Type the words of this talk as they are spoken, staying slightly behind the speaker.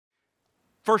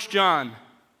1 John.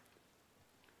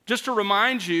 Just to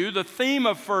remind you, the theme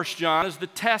of 1 John is the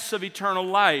tests of eternal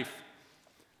life.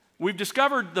 We've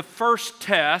discovered the first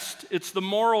test. It's the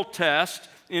moral test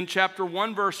in chapter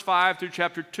 1, verse 5 through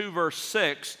chapter 2, verse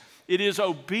 6. It is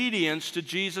obedience to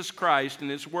Jesus Christ and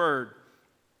His Word.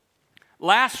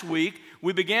 Last week,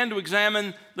 we began to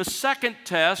examine the second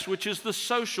test, which is the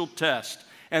social test,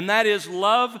 and that is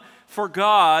love for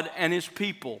God and His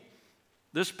people.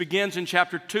 This begins in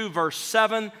chapter 2, verse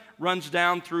 7, runs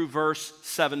down through verse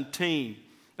 17.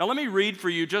 Now let me read for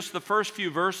you just the first few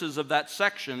verses of that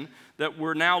section that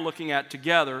we're now looking at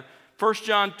together. 1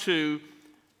 John 2,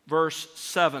 verse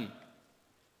 7.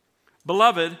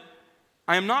 Beloved,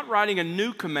 I am not writing a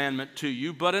new commandment to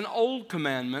you, but an old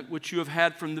commandment which you have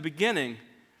had from the beginning.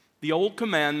 The old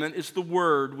commandment is the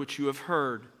word which you have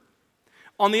heard.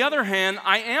 On the other hand,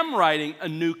 I am writing a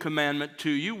new commandment to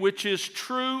you, which is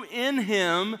true in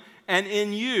Him and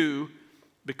in you,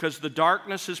 because the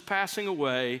darkness is passing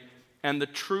away and the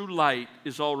true light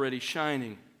is already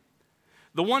shining.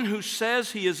 The one who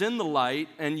says he is in the light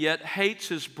and yet hates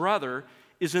his brother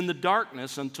is in the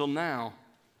darkness until now.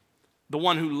 The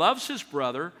one who loves his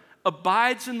brother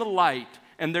abides in the light,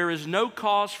 and there is no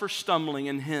cause for stumbling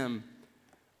in him.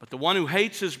 But the one who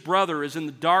hates his brother is in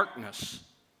the darkness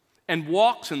and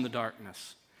walks in the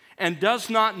darkness and does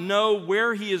not know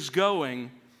where he is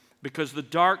going because the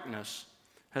darkness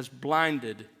has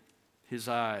blinded his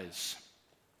eyes.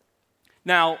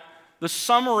 Now, the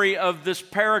summary of this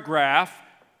paragraph,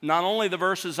 not only the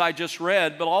verses I just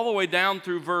read, but all the way down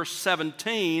through verse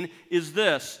 17 is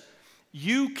this.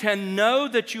 You can know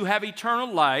that you have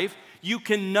eternal life. You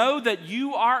can know that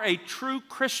you are a true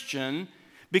Christian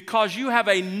because you have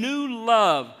a new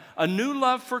love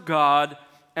for God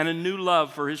and a new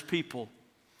love for His people.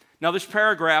 Now, this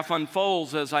paragraph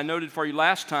unfolds, as I noted for you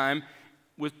last time,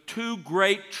 with two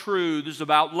great truths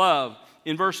about love.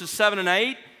 In verses 7 and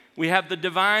 8, we have the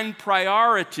divine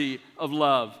priority of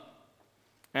love.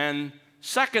 And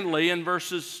secondly, in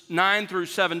verses 9 through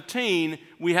 17,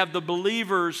 we have the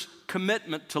believer's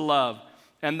commitment to love.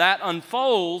 And that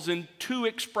unfolds in two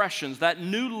expressions. That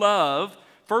new love,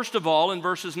 first of all, in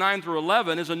verses 9 through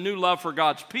 11, is a new love for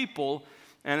God's people.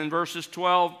 And in verses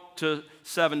 12 to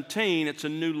 17, it's a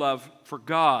new love for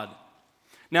God.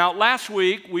 Now, last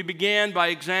week, we began by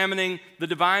examining the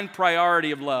divine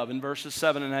priority of love in verses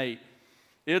 7 and 8.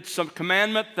 It's a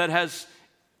commandment that has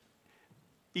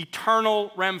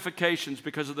eternal ramifications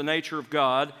because of the nature of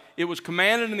God. It was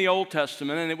commanded in the Old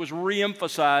Testament, and it was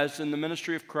reemphasized in the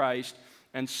ministry of Christ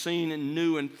and seen in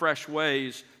new and fresh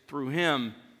ways through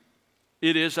Him.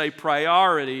 It is a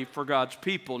priority for God's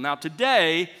people. Now,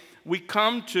 today, we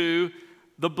come to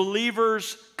the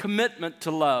believer's commitment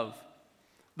to love.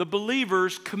 The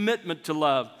believer's commitment to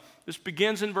love. This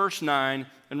begins in verse 9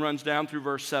 and runs down through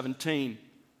verse 17.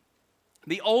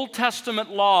 The Old Testament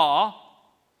law,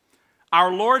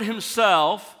 our Lord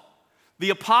Himself,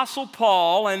 the Apostle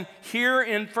Paul, and here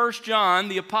in 1 John,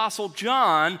 the Apostle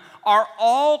John, are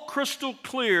all crystal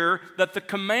clear that the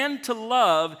command to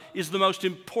love is the most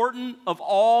important of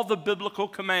all the biblical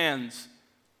commands.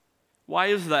 Why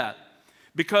is that?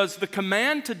 Because the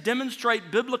command to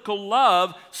demonstrate biblical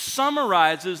love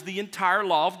summarizes the entire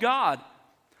law of God.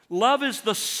 Love is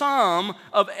the sum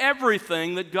of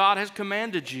everything that God has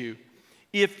commanded you.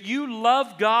 If you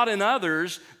love God and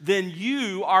others, then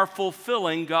you are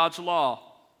fulfilling God's law.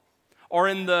 Or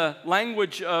in the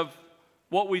language of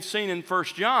what we've seen in 1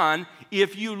 John,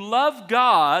 if you love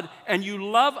God and you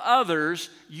love others,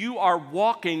 you are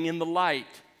walking in the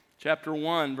light. Chapter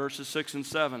 1, verses 6 and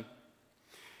 7.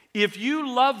 If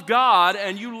you love God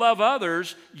and you love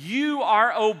others, you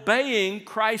are obeying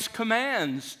Christ's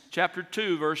commands. Chapter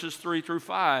 2, verses 3 through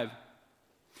 5.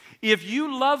 If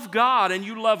you love God and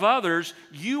you love others,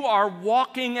 you are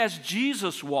walking as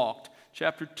Jesus walked.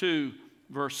 Chapter 2,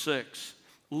 verse 6.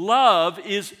 Love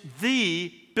is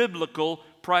the biblical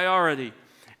priority.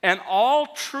 And all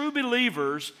true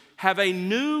believers have a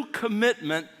new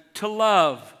commitment to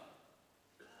love.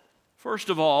 First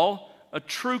of all, a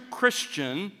true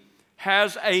Christian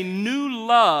has a new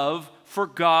love for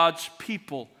God's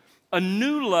people. A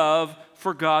new love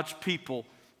for God's people.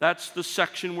 That's the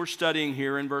section we're studying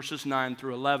here in verses 9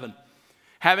 through 11.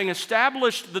 Having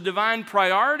established the divine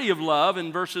priority of love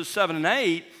in verses 7 and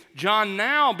 8, John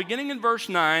now, beginning in verse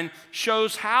 9,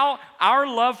 shows how our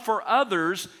love for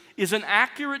others is an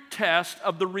accurate test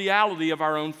of the reality of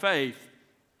our own faith.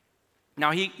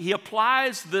 Now, he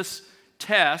applies this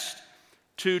test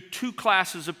to two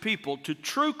classes of people, to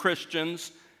true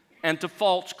Christians and to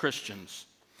false Christians.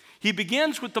 He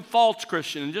begins with the false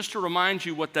Christian, and just to remind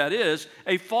you what that is,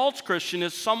 a false Christian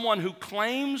is someone who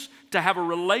claims to have a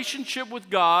relationship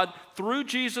with God through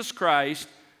Jesus Christ,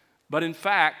 but in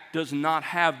fact does not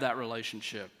have that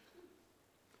relationship.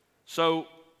 So,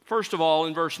 first of all,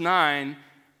 in verse 9,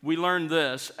 we learn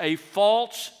this: a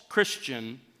false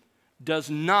Christian does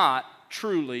not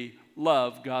truly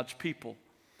love God's people.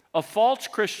 A false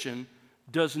Christian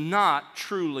does not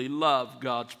truly love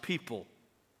God's people.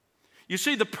 You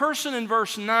see, the person in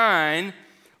verse 9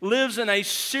 lives in a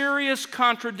serious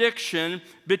contradiction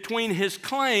between his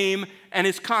claim and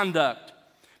his conduct,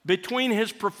 between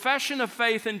his profession of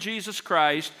faith in Jesus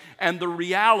Christ and the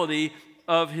reality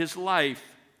of his life.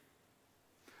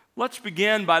 Let's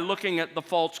begin by looking at the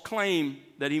false claim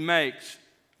that he makes.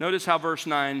 Notice how verse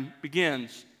 9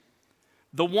 begins.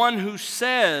 The one who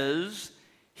says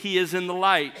he is in the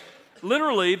light.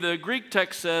 Literally, the Greek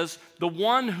text says, the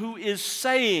one who is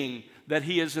saying that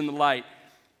he is in the light.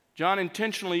 John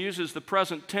intentionally uses the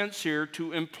present tense here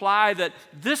to imply that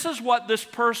this is what this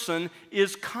person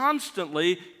is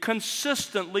constantly,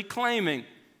 consistently claiming.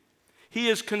 He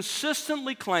is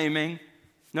consistently claiming,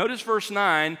 notice verse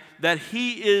 9, that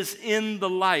he is in the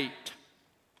light.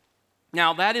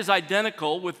 Now, that is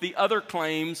identical with the other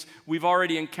claims we've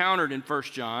already encountered in 1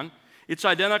 John. It's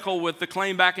identical with the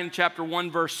claim back in chapter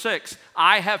 1, verse 6,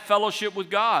 I have fellowship with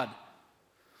God.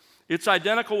 It's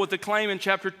identical with the claim in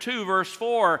chapter 2, verse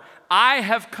 4, I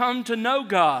have come to know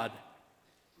God.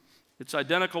 It's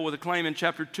identical with the claim in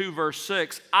chapter 2, verse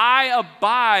 6, I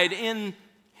abide in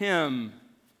him.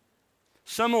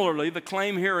 Similarly, the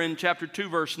claim here in chapter 2,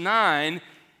 verse 9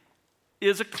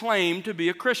 is a claim to be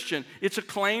a Christian. It's a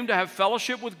claim to have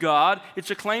fellowship with God.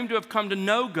 It's a claim to have come to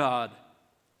know God.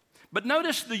 But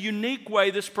notice the unique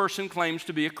way this person claims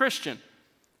to be a Christian.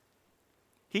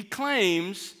 He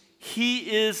claims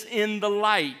he is in the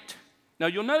light. Now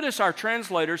you'll notice our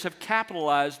translators have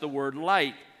capitalized the word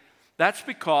light. That's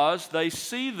because they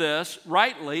see this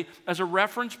rightly as a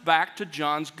reference back to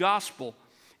John's gospel.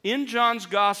 In John's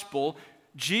gospel,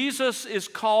 Jesus is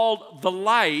called the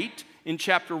light in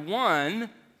chapter 1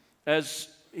 as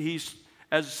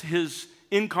his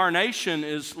incarnation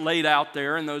is laid out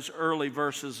there in those early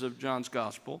verses of John's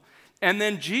gospel. And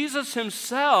then Jesus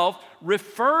himself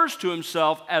refers to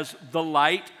himself as the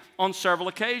light on several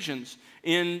occasions.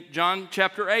 In John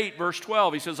chapter 8, verse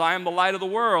 12, he says, I am the light of the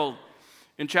world.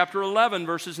 In chapter 11,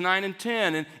 verses 9 and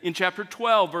 10. And in chapter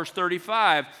 12, verse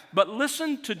 35. But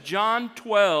listen to John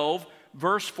 12,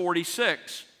 verse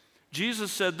 46.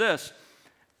 Jesus said this,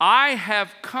 I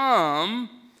have come,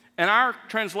 and our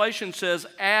translation says,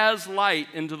 as light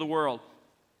into the world.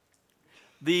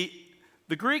 The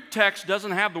Greek text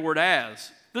doesn't have the word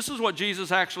as. This is what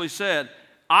Jesus actually said.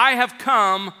 I have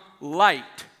come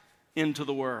light into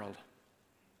the world.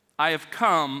 I have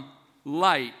come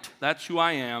light, that's who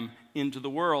I am, into the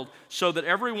world, so that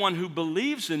everyone who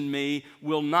believes in me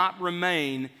will not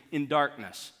remain in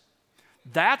darkness.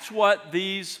 That's what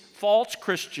these false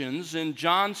Christians in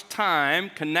John's time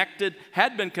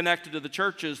had been connected to the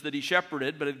churches that he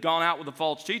shepherded, but had gone out with the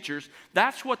false teachers.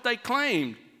 That's what they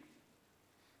claimed.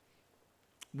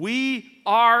 We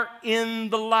are in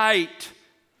the light.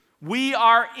 We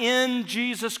are in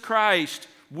Jesus Christ.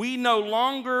 We no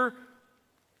longer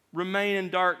remain in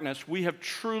darkness. We have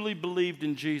truly believed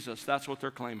in Jesus. That's what they're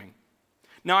claiming.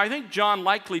 Now, I think John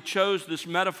likely chose this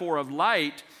metaphor of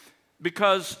light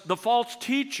because the false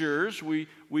teachers,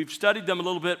 we've studied them a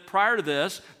little bit prior to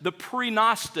this, the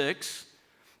pre-Gnostics,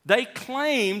 they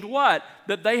claimed what?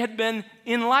 That they had been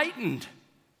enlightened.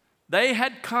 They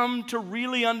had come to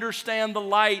really understand the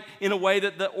light in a way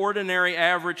that the ordinary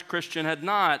average Christian had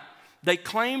not. They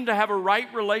claimed to have a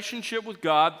right relationship with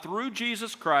God through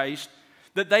Jesus Christ,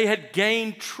 that they had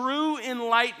gained true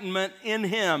enlightenment in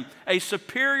him, a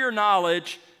superior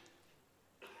knowledge.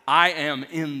 I am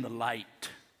in the light.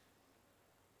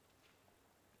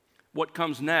 What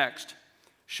comes next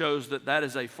shows that that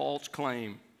is a false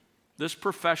claim. This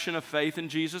profession of faith in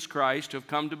Jesus Christ, to have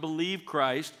come to believe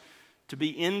Christ, to be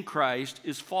in Christ,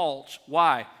 is false.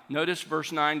 Why? Notice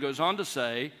verse 9 goes on to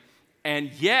say,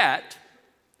 and yet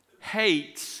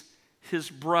hates his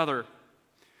brother.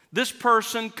 This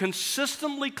person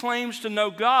consistently claims to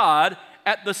know God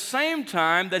at the same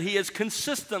time that he is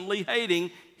consistently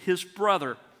hating his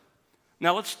brother.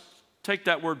 Now let's take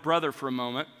that word brother for a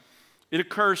moment. It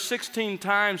occurs 16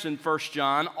 times in 1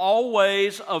 John,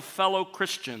 always of fellow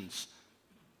Christians.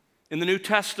 In the New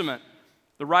Testament,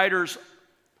 the writers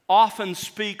often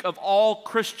speak of all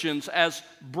Christians as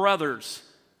brothers.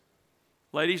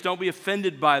 Ladies, don't be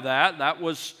offended by that.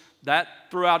 That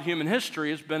throughout human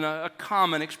history has been a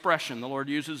common expression. The Lord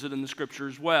uses it in the Scripture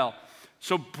as well.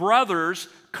 So brothers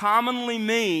commonly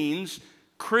means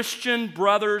Christian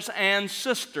brothers and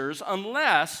sisters,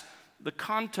 unless the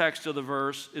context of the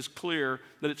verse is clear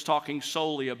that it's talking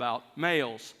solely about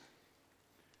males.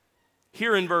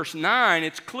 Here in verse 9,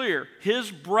 it's clear.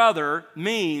 His brother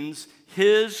means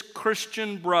his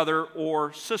Christian brother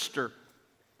or sister.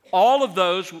 All of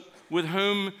those with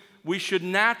whom we should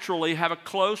naturally have a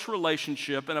close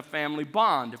relationship and a family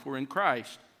bond if we're in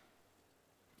Christ.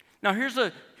 Now, here's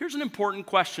an important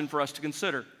question for us to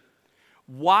consider.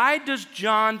 Why does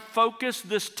John focus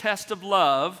this test of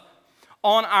love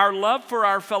on our love for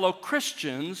our fellow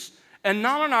Christians and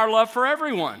not on our love for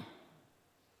everyone?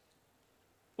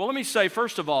 Well, let me say,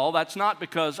 first of all, that's not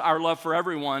because our love for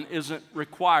everyone isn't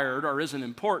required or isn't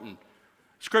important.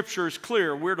 Scripture is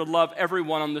clear. We're to love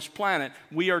everyone on this planet.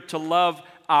 We are to love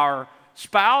our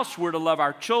spouse. We're to love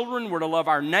our children. We're to love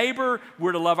our neighbor.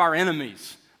 We're to love our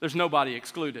enemies. There's nobody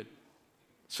excluded.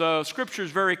 So Scripture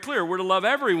is very clear. We're to love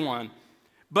everyone.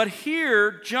 But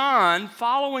here, John,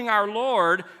 following our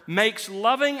Lord, makes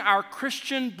loving our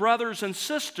Christian brothers and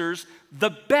sisters the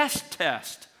best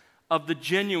test of the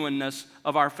genuineness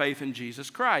of our faith in Jesus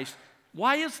Christ.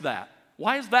 Why is that?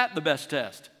 Why is that the best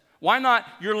test? Why not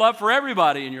your love for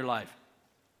everybody in your life?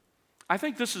 I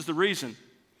think this is the reason.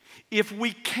 If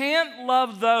we can't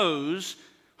love those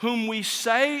whom we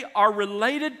say are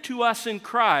related to us in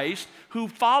Christ, who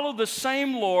follow the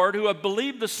same Lord, who have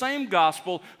believed the same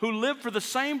gospel, who live for the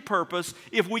same purpose,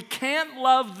 if we can't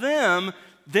love them,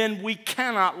 then we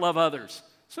cannot love others.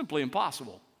 Simply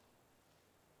impossible.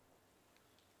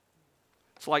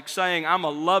 It's like saying, I'm a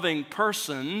loving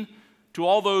person to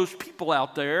all those people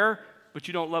out there, but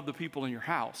you don't love the people in your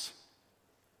house.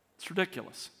 It's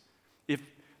ridiculous. If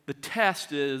the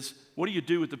test is, what do you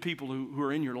do with the people who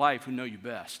are in your life who know you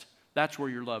best? That's where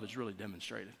your love is really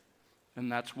demonstrated.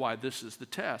 And that's why this is the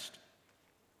test.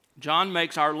 John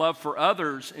makes our love for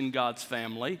others in God's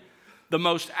family the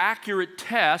most accurate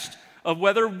test of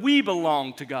whether we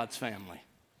belong to God's family.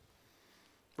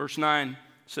 Verse 9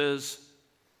 says,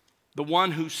 the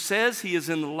one who says he is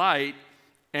in the light,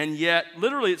 and yet,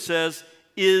 literally it says,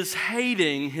 is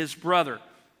hating his brother.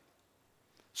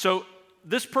 So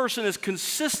this person is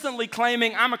consistently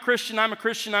claiming, I'm a Christian, I'm a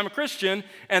Christian, I'm a Christian,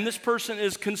 and this person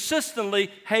is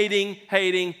consistently hating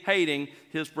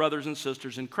his brothers and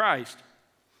sisters in Christ.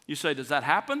 You say, does that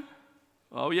happen?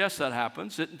 Oh, yes, that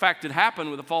happens. In fact, it happened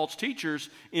with the false teachers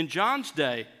in John's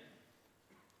day.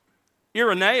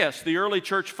 Irenaeus, the early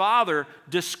church father,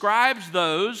 describes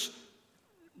those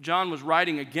John was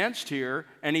writing against here,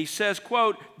 and he says,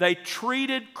 quote, they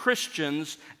treated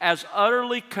Christians as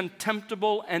utterly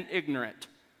contemptible and ignorant.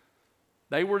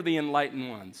 They were the enlightened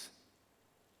ones.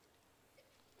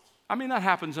 I mean, that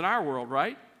happens in our world,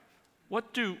 right?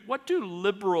 What do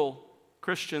liberal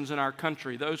Christians in our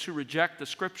country, those who reject the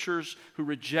Scriptures, who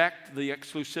reject the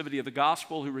exclusivity of the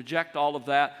gospel, who reject all of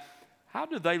that, how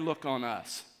do they look on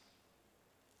us?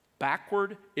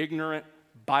 Backward, ignorant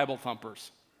Bible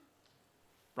thumpers.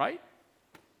 Right?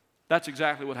 That's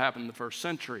exactly what happened in the first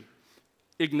century.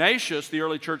 Ignatius, the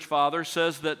early church father,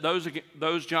 says that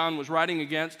those John was writing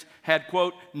against had,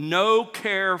 quote, no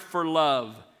care for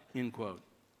love, end quote.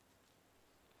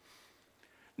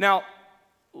 Now,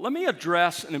 let me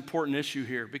address an important issue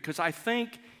here, because I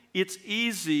think it's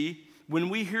easy when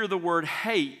we hear the word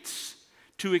hates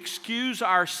to excuse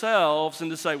ourselves and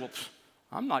to say, well,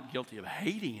 I'm not guilty of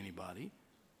hating anybody.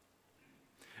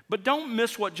 But don't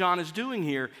miss what John is doing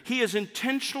here. He is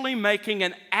intentionally making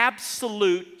an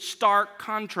absolute stark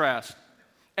contrast.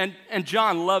 And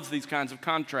John loves these kinds of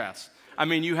contrasts. I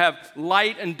mean, you have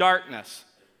light and darkness.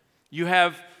 You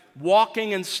have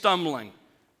walking and stumbling.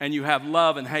 And you have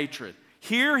love and hatred.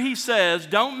 Here he says,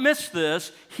 don't miss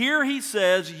this, here he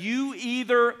says, you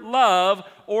either love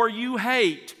or you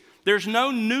hate. There's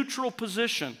no neutral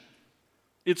position.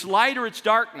 It's light or it's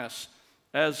darkness.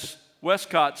 As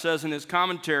Westcott says in his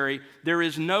commentary, there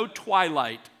is no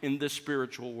twilight in this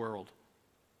spiritual world.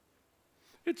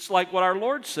 It's like what our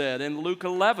Lord said in Luke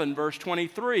 11, verse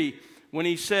 23, when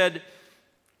he said,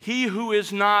 he who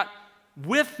is not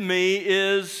with me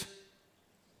is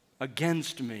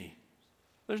against me.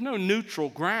 There's no neutral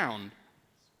ground.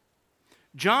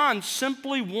 John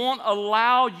simply won't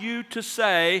allow you to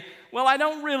say, well, I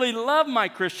don't really love my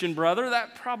Christian brother.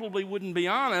 That probably wouldn't be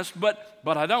honest, but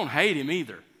I don't hate him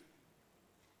either.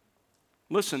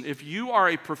 Listen, if you are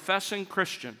a professing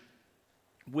Christian,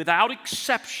 without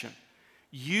exception,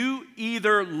 you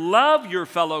either love your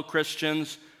fellow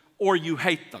Christians or you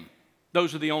hate them.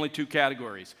 Those are the only two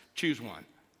categories. Choose one.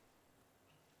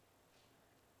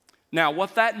 Now,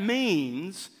 what that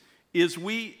means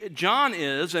John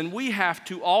is, and we have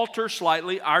to alter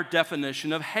slightly our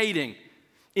definition of hating.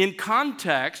 In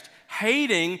context,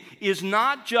 hating is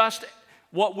not just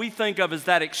what we think of as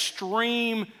that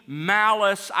extreme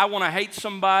malice, I want to hate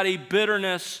somebody,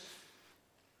 bitterness,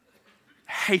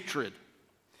 hatred.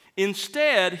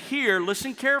 Instead, here,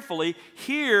 listen carefully,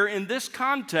 here in this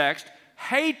context,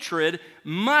 hatred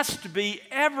must be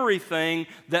everything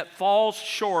that falls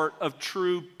short of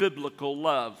true biblical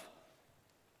love.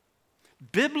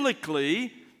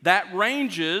 Biblically, that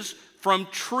ranges from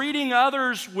treating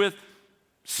others with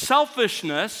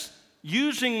selfishness,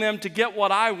 using them to get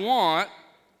what I want,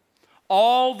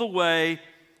 all the way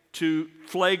to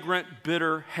flagrant,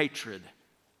 bitter hatred.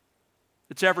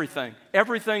 It's everything.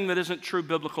 Everything that isn't true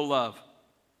biblical love.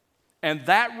 And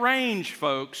that range,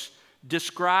 folks,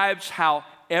 describes how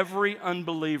every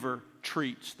unbeliever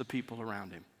treats the people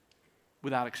around him,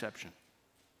 without exception.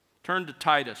 Turn to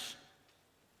Titus.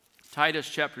 Titus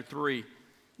chapter 3,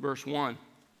 verse 1.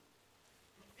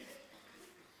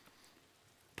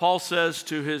 Paul says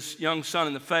to his young son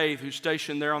in the faith who's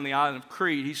stationed there on the island of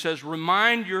Crete, he says,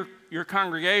 remind your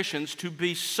congregations to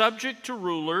be subject to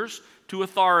rulers, to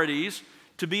authorities,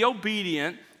 to be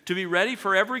obedient, to be ready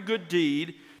for every good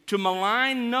deed, to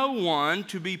malign no one,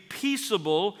 to be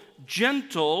peaceable,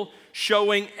 gentle,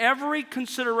 showing every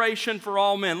consideration for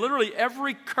all men, literally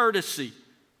every courtesy.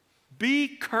 Be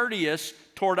courteous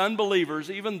toward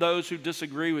unbelievers, even those who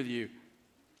disagree with you.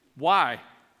 Why?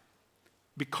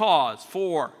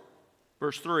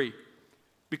 Verse 3,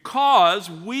 because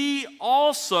we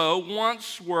also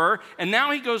once were, and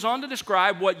now he goes on to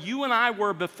describe what you and I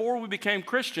were before we became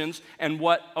Christians and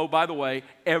what, oh, by the way,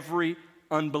 every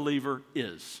unbeliever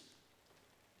is.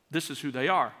 This is who they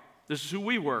are. This is who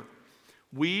we were.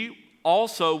 We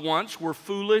also once were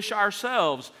foolish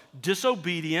ourselves,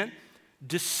 disobedient,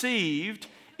 deceived,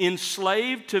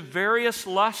 enslaved to various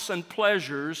lusts and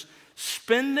pleasures,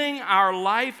 spending our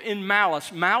life in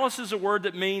malice. Malice is a word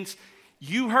that means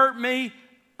you hurt me,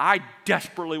 I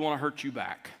desperately want to hurt you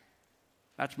back.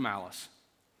 That's malice.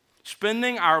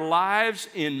 Spending our lives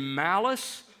in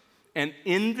malice and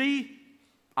envy.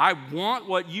 I want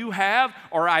what you have,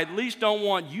 or I at least don't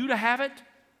want you to have it.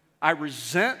 I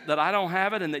resent that I don't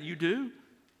have it and that you do.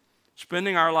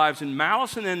 Spending our lives in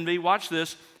malice and envy, watch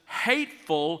this,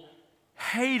 hateful,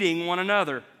 hating one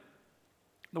another.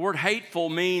 The word hateful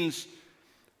means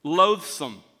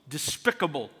loathsome,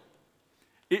 despicable.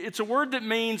 It's a word that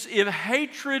means if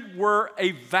hatred were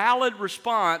a valid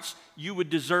response, you would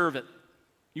deserve it.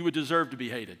 You would deserve to be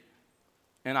hated.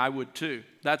 And I would too.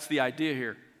 That's the idea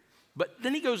here. But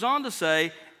then he goes on to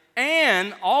say,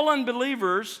 and all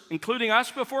unbelievers, including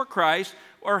us before Christ,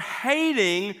 are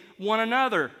hating one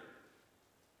another.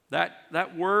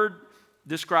 That word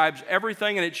describes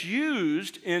everything, and it's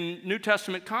used in New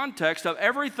Testament context of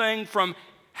everything from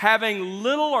having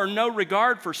little or no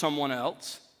regard for someone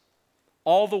else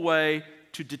all the way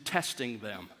to detesting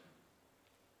them.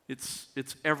 It's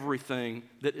everything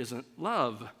that isn't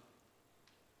love.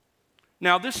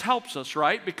 Now, this helps us,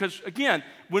 right? Because, again,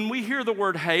 when we hear the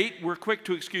word hate, we're quick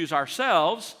to excuse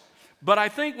ourselves. But I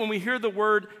think when we hear the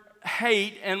word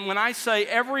hate, and when I say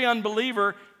every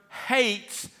unbeliever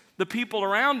hates the people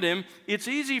around him, it's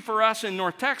easy for us in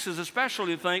North Texas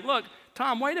especially to think, look,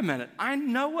 Tom, wait a minute. I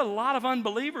know a lot of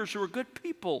unbelievers who are good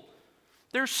people.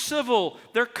 They're civil,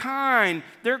 they're kind,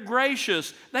 they're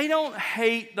gracious. They don't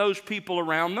hate those people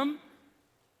around them.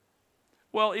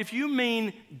 Well, if you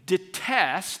mean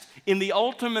detest in the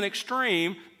ultimate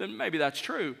extreme, then maybe that's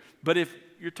true. But if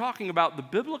you're talking about the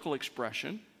biblical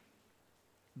expression,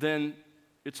 then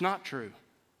it's not true.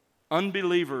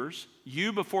 Unbelievers,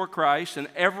 you before Christ, and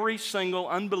every single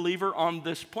unbeliever on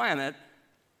this planet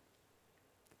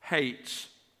is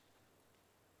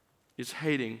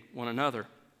hating one another.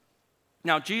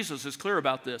 Now, Jesus is clear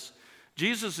about this.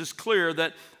 Jesus is clear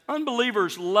that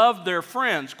unbelievers love their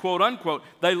friends, quote unquote.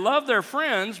 They love their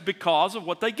friends because of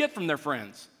what they get from their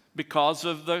friends, because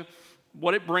of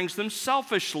what it brings them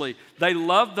selfishly. They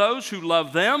love those who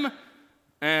love them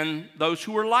and those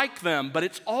who are like them. But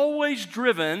it's always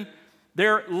driven,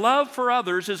 their love for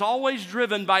others is always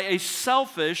driven by a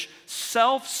selfish,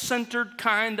 self-centered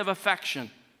kind of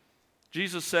affection.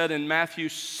 Jesus said in Matthew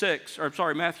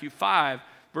 5,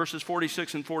 verses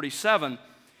 46 and 47,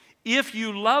 if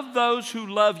you love those who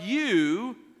love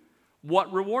you,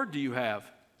 what reward do you have?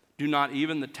 Do not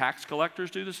even the tax collectors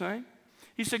do the same?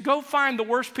 He said, go find the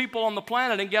worst people on the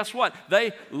planet, and guess what?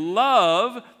 They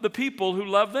love the people who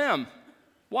love them.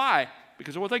 Why?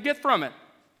 Because of what they get from it.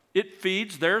 It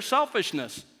feeds their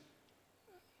selfishness.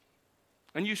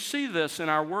 And you see this in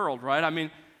our world, right? I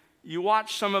mean, you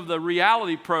watch some of the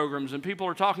reality programs and people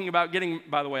are talking about getting,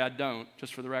 by the way, I don't,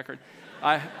 just for the record.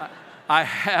 I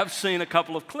have seen a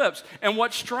couple of clips. And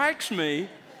what strikes me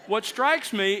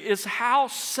is how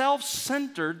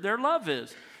self-centered their love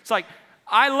is. It's like,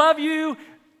 I love you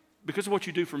because of what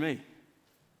you do for me.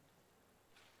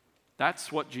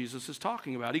 That's what Jesus is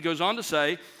talking about. He goes on to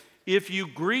say, if you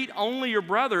greet only your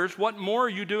brothers, what more are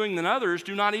you doing than others?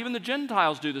 Do not even the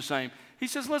Gentiles do the same? He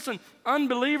says, listen,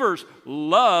 unbelievers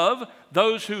love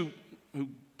those who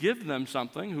give them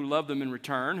something, who love them in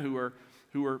return, who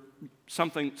are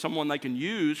someone they can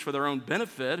use for their own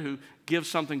benefit, who give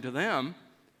something to them.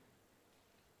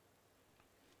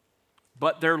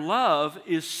 But their love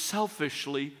is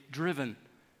selfishly driven.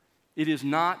 It is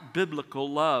not biblical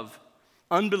love.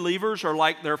 Unbelievers are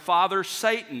like their father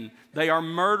Satan. They are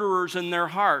murderers in their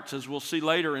hearts, as we'll see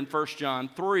later in 1 John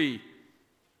 3.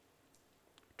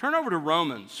 Turn over to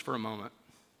Romans for a moment.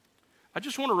 I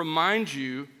just want to remind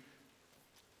you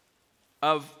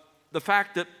of the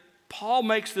fact that Paul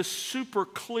makes this super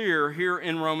clear here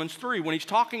in Romans 3 when he's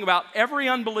talking about every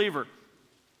unbeliever.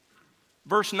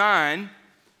 Verse 9,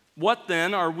 what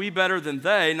then, are we better than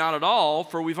they? Not at all,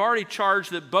 for we've already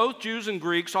charged that both Jews and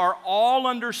Greeks are all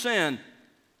under sin.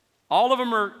 All of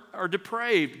them are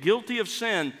depraved, guilty of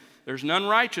sin. There's none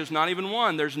righteous, not even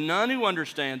one. There's none who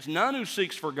understands, none who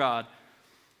seeks for God.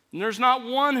 And there's not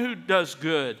one who does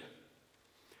good.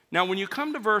 Now, when you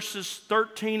come to verses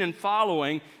 13 and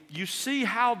following, you see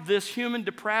how this human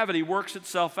depravity works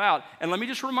itself out. And let me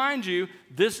just remind you,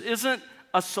 this isn't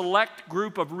a select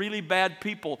group of really bad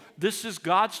people. This is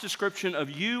God's description of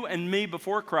you and me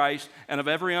before Christ and of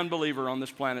every unbeliever on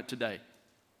this planet today.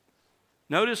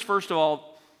 Notice, first of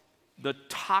all, the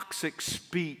toxic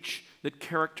speech that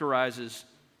characterizes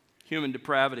human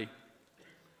depravity.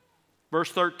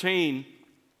 Verse 13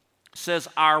 says,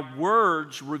 our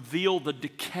words reveal the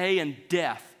decay and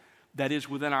death that is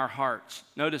within our hearts.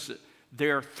 Notice it.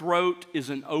 Their throat is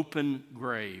an open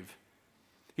grave.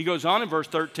 He goes on in verse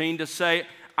 13 to say,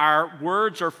 our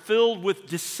words are filled with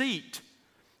deceit.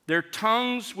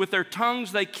 With their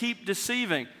tongues they keep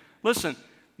deceiving. Listen,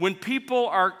 when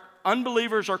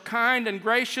unbelievers are kind and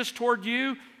gracious toward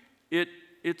you,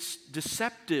 it's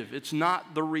deceptive. It's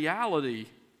not the reality.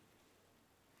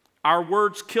 Our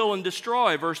words kill and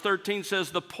destroy. Verse 13 says,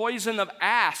 the poison of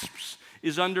asps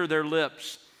is under their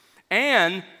lips.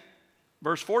 And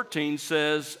verse 14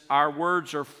 says, our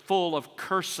words are full of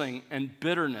cursing and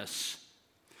bitterness.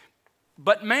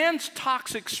 But man's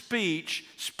toxic speech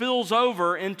spills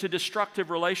over into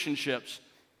destructive relationships.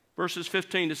 Verses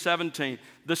 15 to 17.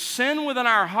 The sin within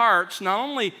our hearts not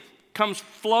only comes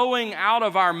flowing out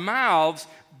of our mouths,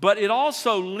 but it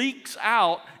also leaks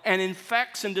out and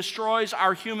infects and destroys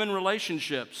our human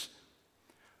relationships.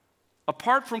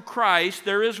 Apart from Christ,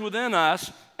 there is within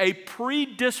us a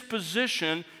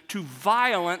predisposition to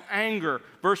violent anger.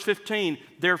 Verse 15,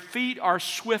 their feet are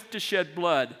swift to shed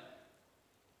blood.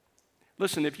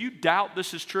 Listen, if you doubt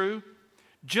this is true,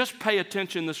 just pay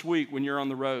attention this week when you're on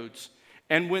the roads.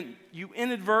 And when you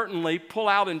inadvertently pull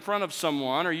out in front of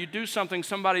someone or you do something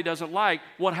somebody doesn't like,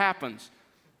 what happens?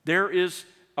 There is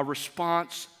a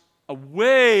response, a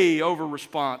way over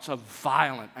response of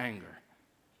violent anger.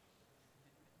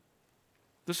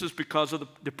 This is because of the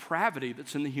depravity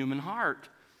that's in the human heart.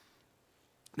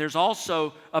 There's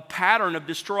also a pattern of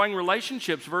destroying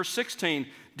relationships. Verse 16,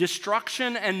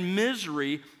 destruction and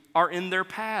misery are in their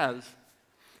paths.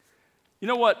 You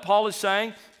know what Paul is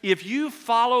saying? If you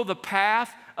follow the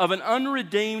path of an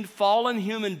unredeemed, fallen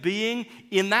human being,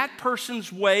 in that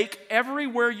person's wake,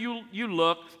 everywhere you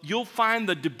look, you'll find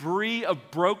the debris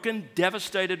of broken,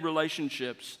 devastated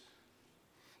relationships.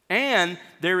 And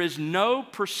there is no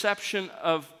perception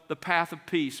of the path of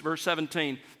peace. Verse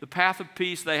 17, the path of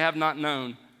peace they have not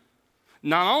known.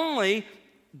 Not only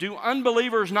do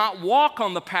unbelievers not walk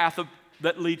on the path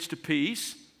that leads to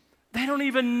peace, they don't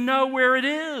even know where it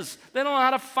is. They don't know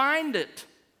how to find it.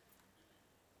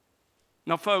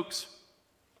 Now, folks,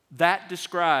 that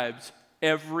describes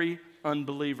every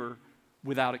unbeliever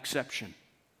without exception.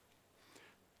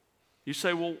 You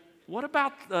say, well, what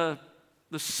about the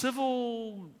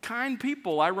civil, kind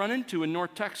people I run into in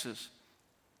North Texas?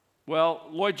 Well,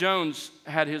 Lloyd Jones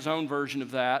had his own version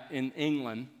of that in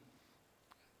England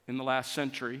in the last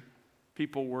century.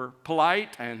 People were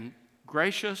polite and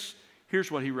gracious. Here's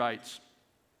what he writes.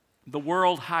 The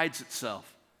world hides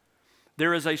itself.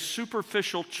 There is a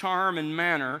superficial charm and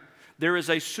manner. There is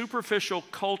a superficial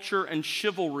culture and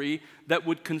chivalry that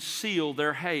would conceal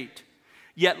their hate.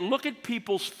 Yet look at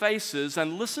people's faces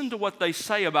and listen to what they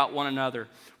say about one another,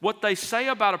 what they say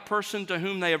about a person to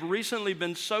whom they have recently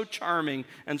been so charming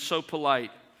and so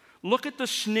polite. Look at the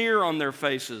sneer on their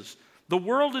faces. The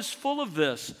world is full of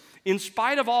this, in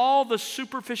spite of all the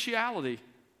superficiality.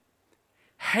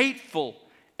 Hateful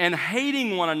and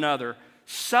hating one another,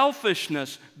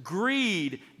 selfishness,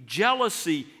 greed,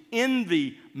 jealousy,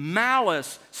 envy,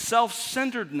 malice,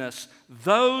 self-centeredness.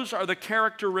 Those are the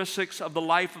characteristics of the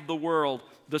life of the world,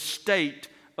 the state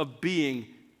of being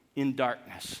in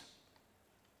darkness.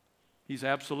 He's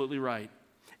absolutely right.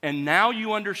 And now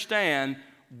you understand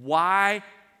why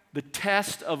the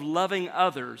test of loving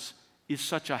others is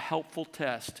such a helpful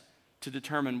test to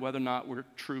determine whether or not we're a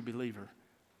true believer.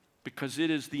 Because it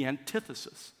is the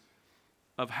antithesis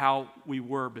of how we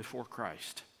were before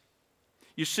Christ.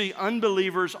 You see,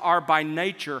 unbelievers are by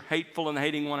nature hateful and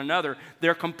hating one another.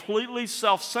 They're completely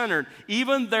self-centered.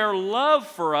 Even their love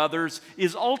for others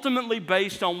is ultimately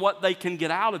based on what they can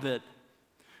get out of it.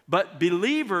 But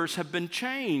believers have been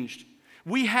changed.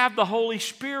 We have the Holy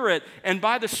Spirit, and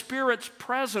by the Spirit's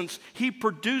presence, He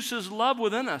produces love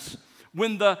within us.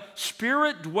 When the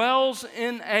Spirit dwells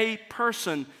in a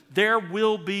person, there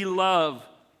will be love.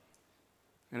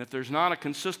 And if there's not a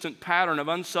consistent pattern of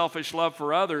unselfish love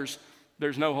for others,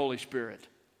 there's no Holy Spirit.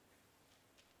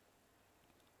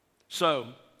 So,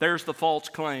 there's the false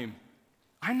claim.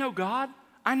 I know God.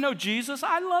 I know Jesus.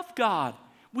 I love God.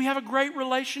 We have a great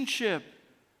relationship.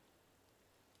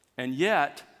 And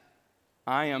yet,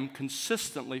 I am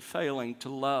consistently failing to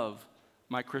love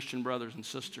my Christian brothers and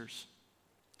sisters.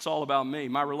 It's all about me.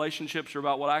 My relationships are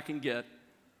about what I can get.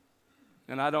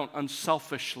 And I don't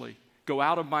unselfishly go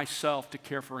out of myself to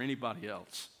care for anybody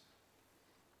else.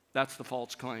 That's the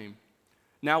false claim.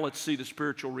 Now let's see the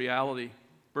spiritual reality.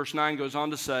 Verse 9 goes on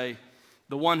to say,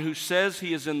 the one who says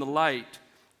he is in the light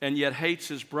and yet hates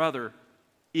his brother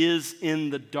is in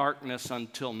the darkness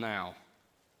until now.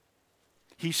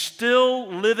 He's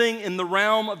still living in the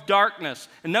realm of darkness.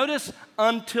 And notice,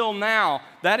 until now.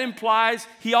 That implies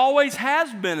he always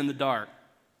has been in the dark.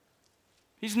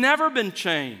 He's never been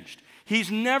changed. He's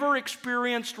never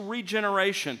experienced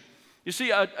regeneration. You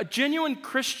see, a genuine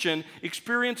Christian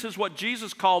experiences what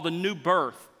Jesus called a new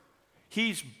birth.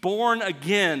 He's born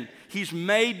again. He's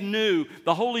made new.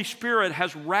 The Holy Spirit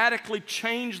has radically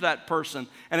changed that person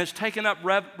and has taken up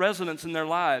residence in their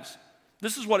lives.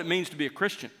 This is what it means to be a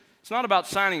Christian. It's not about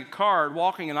signing a card,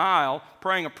 walking an aisle,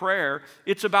 praying a prayer.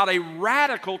 It's about a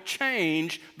radical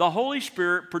change the Holy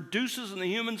Spirit produces in the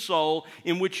human soul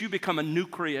in which you become a new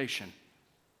creation.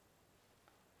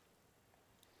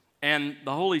 And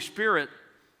the Holy Spirit,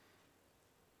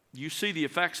 you see the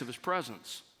effects of His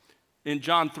presence. In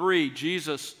John 3,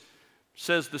 Jesus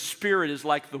says the Spirit is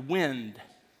like the wind.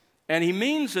 And He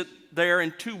means it there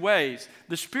in two ways.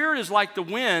 The Spirit is like the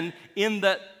wind in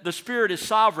that the Spirit is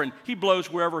sovereign. He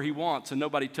blows wherever He wants and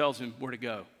nobody tells Him where to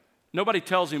go. Nobody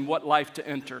tells Him what life to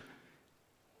enter.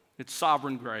 It's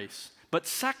sovereign grace. But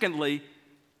secondly,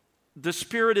 the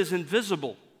Spirit is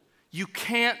invisible. You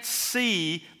can't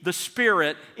see the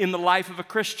Spirit in the life of a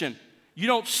Christian. You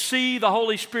don't see the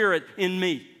Holy Spirit in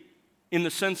me in the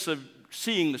sense of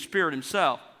seeing the Spirit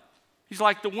Himself. He's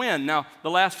like the wind. Now, the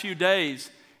last few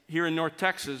days here in North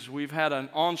Texas, we've had an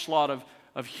onslaught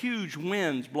of huge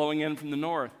winds blowing in from the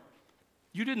north.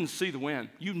 You didn't see the wind.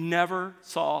 You never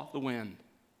saw the wind.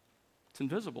 It's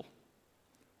invisible.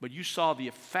 But you saw the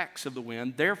effects of the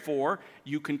wind. Therefore,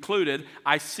 you concluded,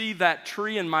 I see that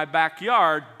tree in my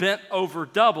backyard bent over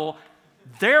double.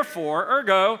 Therefore,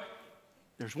 ergo,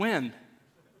 there's wind.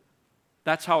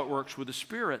 That's how it works with the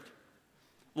Spirit.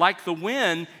 Like the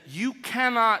wind, you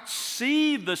cannot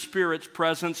see the Spirit's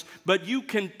presence, but you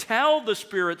can tell the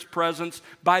Spirit's presence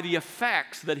by the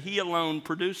effects that He alone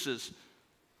produces.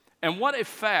 And what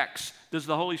effects does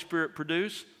the Holy Spirit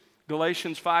produce?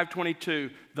 Galatians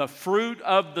 5:22, the fruit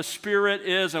of the Spirit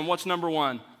is, and what's number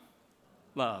one?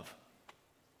 Love.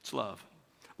 It's love.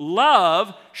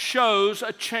 Love shows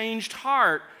a changed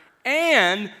heart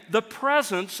and the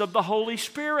presence of the Holy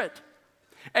Spirit.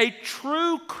 A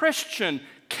true Christian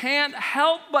can't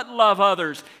help but love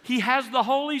others. He has the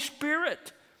Holy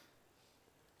Spirit.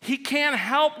 He can't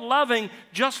help loving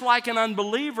just like an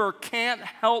unbeliever can't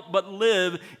help but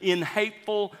live in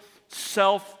hateful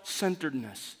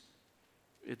self-centeredness.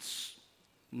 It's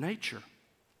nature.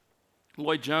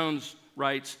 Lloyd Jones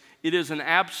writes, it is an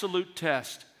absolute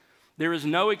test. There is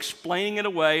no explaining it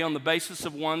away on the basis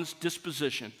of one's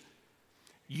disposition.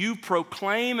 You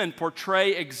proclaim and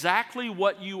portray exactly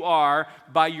what you are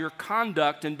by your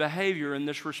conduct and behavior in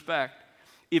this respect.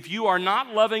 If you are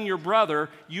not loving your brother,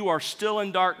 you are still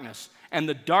in darkness, and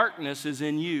the darkness is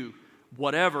in you,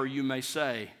 whatever you may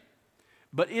say.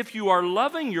 But if you are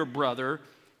loving your brother,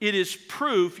 it is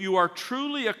proof you are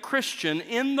truly a Christian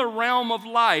in the realm of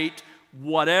light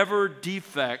whatever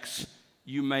defects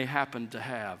you may happen to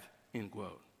have, end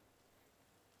quote.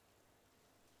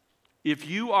 If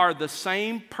you are the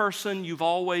same person you've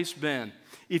always been,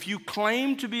 if you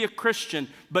claim to be a Christian,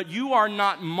 but you are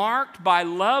not marked by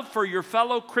love for your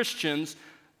fellow Christians,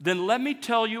 then let me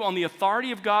tell you on the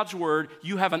authority of God's word,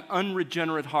 you have an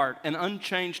unregenerate heart, an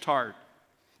unchanged heart.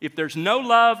 If there's no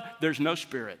love, there's no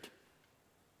Spirit.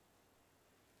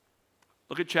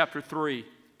 Look at chapter 3,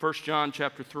 1 John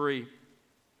chapter 3.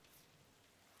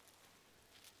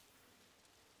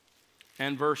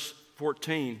 And verse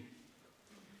 14.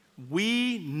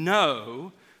 We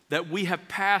know that we have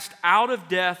passed out of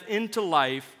death into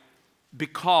life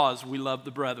because we love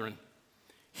the brethren.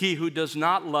 He who does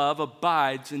not love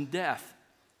abides in death.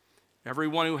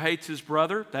 Everyone who hates his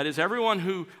brother, that is, everyone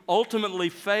who ultimately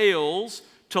fails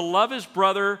to love his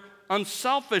brother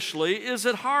unselfishly, is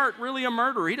at heart really a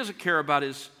murderer. He doesn't care about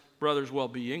his brother's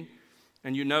well-being.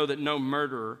 And you know that no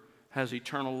murderer has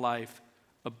eternal life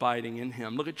abiding in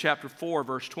him. Look at chapter 4,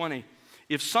 verse 20.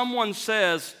 If someone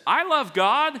says, I love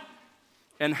God,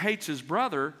 and hates his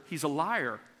brother, he's a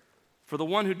liar. For the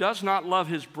one who does not love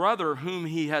his brother whom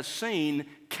he has seen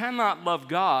cannot love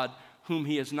God whom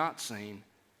he has not seen.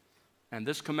 And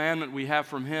this commandment we have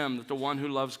from him, that the one who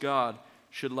loves God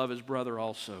should love his brother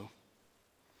also.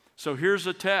 So here's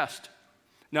a test.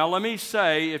 Now let me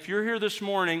say, if you're here this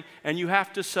morning and you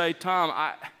have to say, Tom,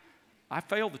 I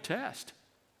failed the test.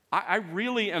 I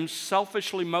really am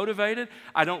selfishly motivated.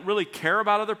 I don't really care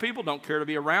about other people, don't care to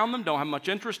be around them, don't have much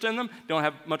interest in them, don't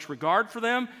have much regard for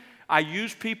them. I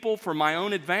use people for my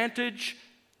own advantage,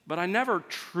 but I never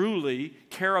truly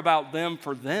care about them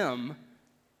for them.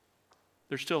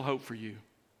 There's still hope for you.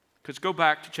 Because go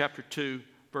back to chapter 2,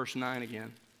 verse 9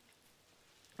 again.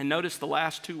 And notice the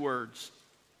last two words.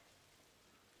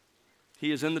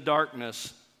 He is in the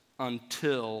darkness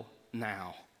until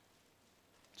now.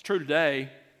 It's true today,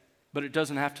 but it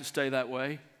doesn't have to stay that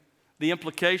way. The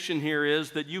implication here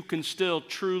is that you can still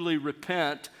truly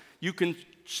repent. You can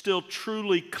still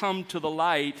truly come to the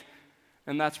light,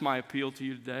 and that's my appeal to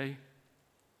you today.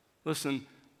 Listen,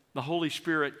 the Holy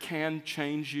Spirit can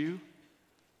change you.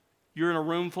 You're in a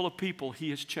room full of people He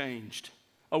has changed.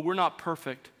 Oh, we're not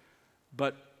perfect,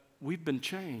 but we've been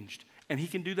changed. And He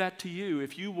can do that to you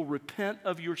if you will repent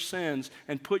of your sins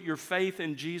and put your faith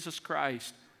in Jesus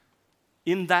Christ.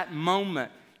 In that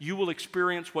moment, you will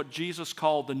experience what Jesus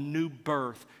called the new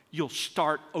birth. You'll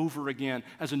start over again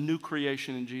as a new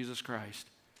creation in Jesus Christ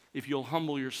if you'll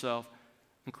humble yourself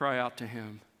and cry out to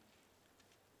Him.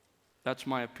 That's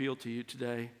my appeal to you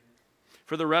today.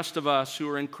 For the rest of us who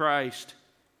are in Christ,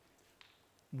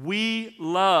 we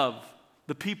love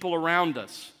the people around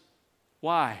us.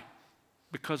 Why?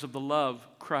 Because of the love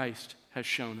Christ has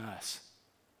shown us.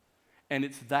 And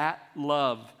it's that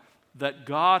love that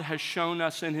God has shown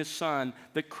us in His Son,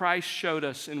 that Christ showed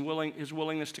us in His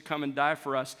willingness to come and die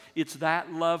for us. It's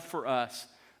that love for us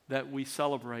that we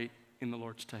celebrate in the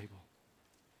Lord's table.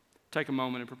 Take a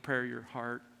moment and prepare your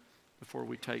heart before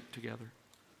we take together.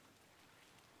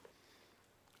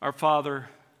 Our Father,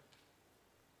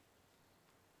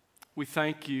 we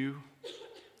thank You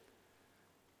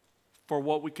for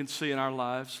what we can see in our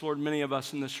lives. Lord, many of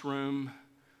us in this room,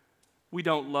 we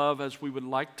don't love as we would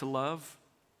like to love.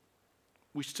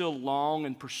 We still long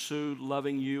and pursue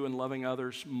loving You and loving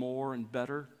others more and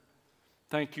better.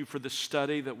 Thank You for this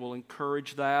study that will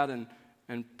encourage that and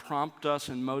prompt us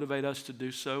and motivate us to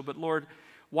do so. But Lord,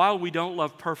 while we don't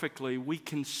love perfectly, we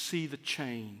can see the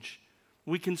change.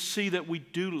 We can see that we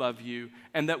do love You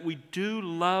and that we do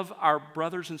love our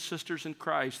brothers and sisters in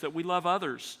Christ, that we love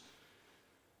others.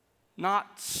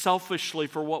 Not selfishly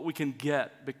for what we can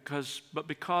get, but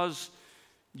because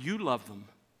You love them,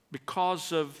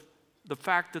 because of the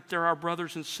fact that they're our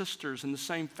brothers and sisters in the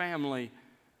same family,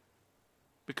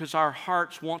 because our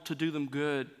hearts want to do them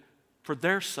good for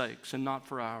their sakes and not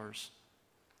for ours.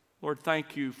 Lord,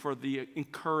 thank You for the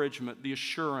encouragement, the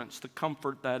assurance, the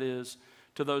comfort that is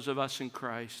to those of us in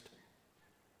Christ.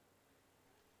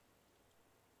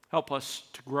 Help us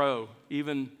to grow,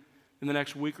 even in the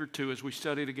next week or two as we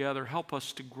study together. Help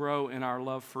us to grow in our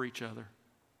love for each other.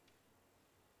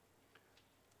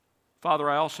 Father,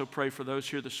 I also pray for those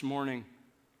here this morning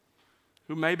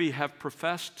who maybe have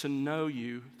professed to know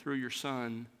You through Your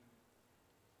Son,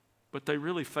 but they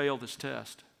really failed this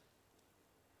test.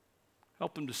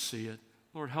 Help them to see it.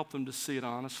 Lord, help them to see it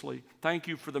honestly. Thank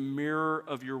You for the mirror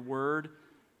of Your Word.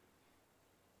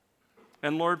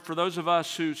 And Lord, for those of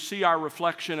us who see our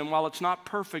reflection, and while it's not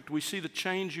perfect, we see the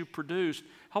change You produced,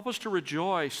 help us to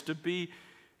rejoice, to be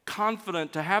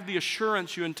confident, to have the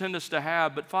assurance You intend us to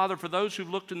have. But Father, for those who've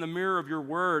looked in the mirror of Your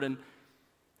Word and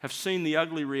have seen the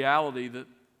ugly reality that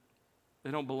they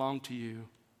don't belong to you.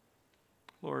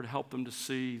 Lord, help them to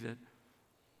see that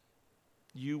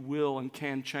you will and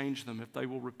can change them if they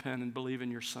will repent and believe in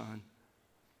your Son.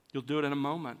 You'll do it in a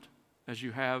moment, as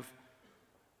you have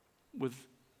with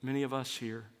many of us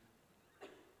here.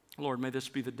 Lord, may this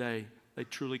be the day they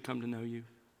truly come to know you.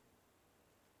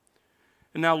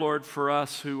 And now, Lord, for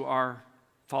us who are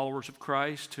followers of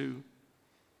Christ, who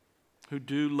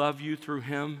do love you through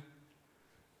him,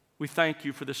 we thank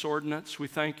you for this ordinance. We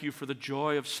thank you for the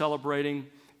joy of celebrating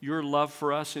your love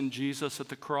for us in Jesus at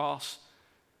the cross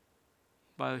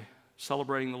by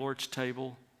celebrating the Lord's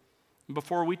table. And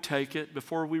before we take it,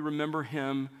 before we remember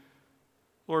him,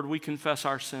 Lord, we confess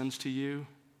our sins to you.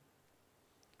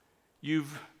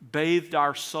 You've bathed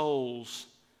our souls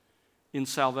in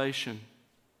salvation.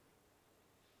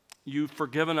 You've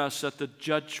forgiven us at the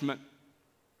judgment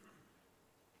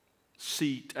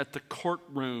seat, at the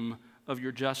courtroom of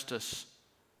your justice.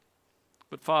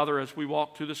 But Father, as we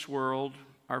walk through this world,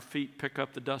 our feet pick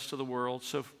up the dust of the world.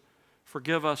 So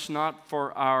forgive us not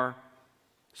for our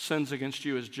sins against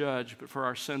you as judge, but for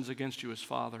our sins against you as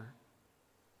Father.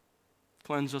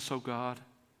 Cleanse us, O God,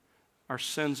 our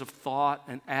sins of thought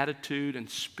and attitude and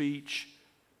speech,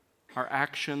 our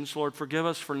actions. Lord, forgive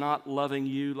us for not loving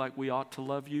you like we ought to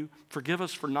love you. Forgive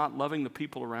us for not loving the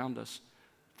people around us,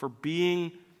 for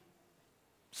being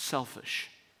selfish,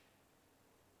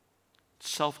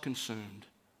 self-consumed.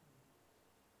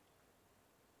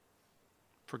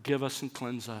 Forgive us and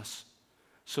cleanse us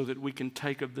so that we can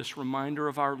take of this reminder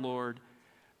of our Lord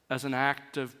as an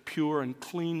act of pure and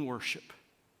clean worship.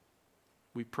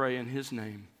 We pray in his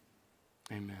name.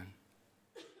 Amen.